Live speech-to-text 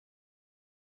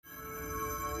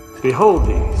Behold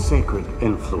the sacred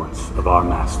influence of our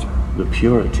master. The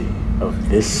purity of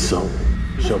this soul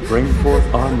shall bring forth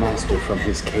our master from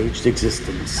his caged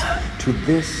existence to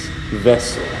this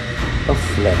vessel of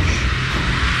flesh.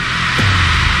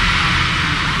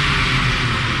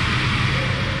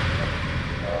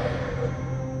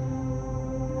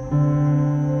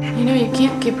 You know, you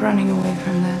can't keep running away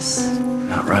from this.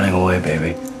 Not running away,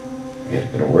 baby.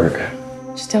 Get to work.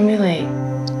 Just don't be late.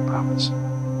 Promise.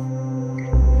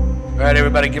 All right,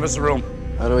 everybody, give us a room.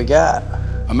 What do we got?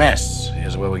 A mess.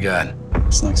 Here's what we got.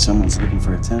 It's like someone's looking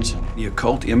for attention. The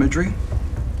occult imagery?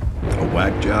 A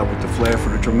whack job with the flair for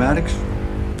the dramatics?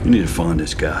 You need to find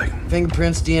this guy.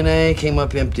 Fingerprints, DNA came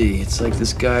up empty. It's like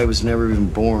this guy was never even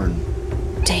born.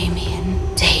 Damien,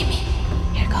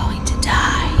 you're going to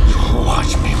die.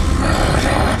 Watch me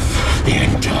murder the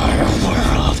entire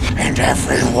world and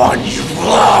everyone you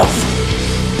love.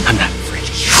 I'm not afraid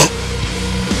of you.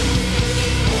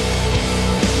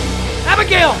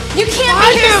 Abigail! You can't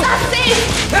make yourself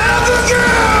safe!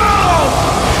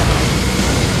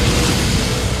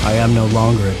 I am no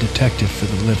longer a detective for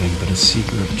the living, but a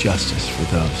seeker of justice for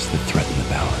those that threaten the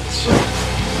balance.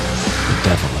 The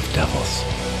devil of devils.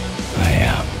 I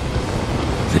am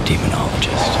the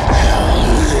demonologist.